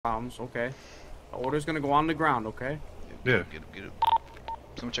problems, okay? The order's gonna go on the ground, okay? Yeah. Get him.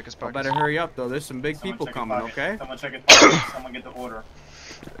 Someone check his Y'all pockets. better hurry up, though. There's some big Someone people check his coming, pocket. okay? Someone check his pocket. Someone get the order.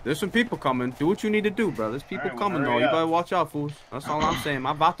 There's some people coming. Do what you need to do, bro. There's people Alright, well, coming, though. hurry You up. better watch out, fools. That's all I'm saying.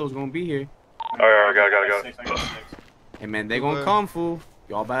 My Vato's gonna be here. Alright, got it. I got 6. Hey, man, they gonna come, fool.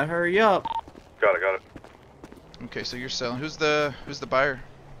 Y'all better hurry up. Got it. Okay, so you're selling. Who's the buyer?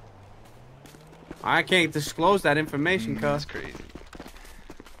 I can't disclose that information, That's cuz. crazy.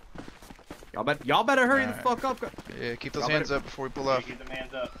 Y'all better hurry the Alright. fuck up. Yeah, keep those Y'all hands better- up before we pull off. Keep the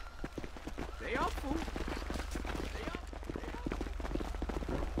hands up. Stay up, fool.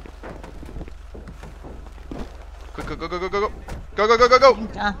 Quick, go, go, go, go, go, go. Go, go, go, go, go.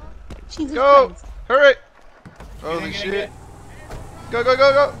 God. Jesus Go. Christ. Hurry. Holy Get shit. it. Go, go,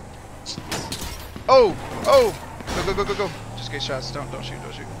 go, go. Oh, oh. Go, go, go, go, go. Just get shots. Don't shoot,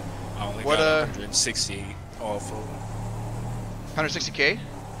 don't shoot. I only What, got 160 off of 160K?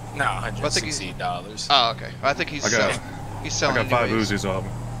 no, I think he's- $160. Oh, okay. I think he's I got- selling. He's I selling got 5 anyways. Uzis off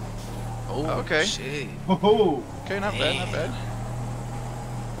him. Oh, okay. shit. Woohoo! Okay, not bad, not bad.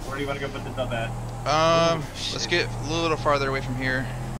 Where do you want to go put the dub at? Let's get a little farther away from here.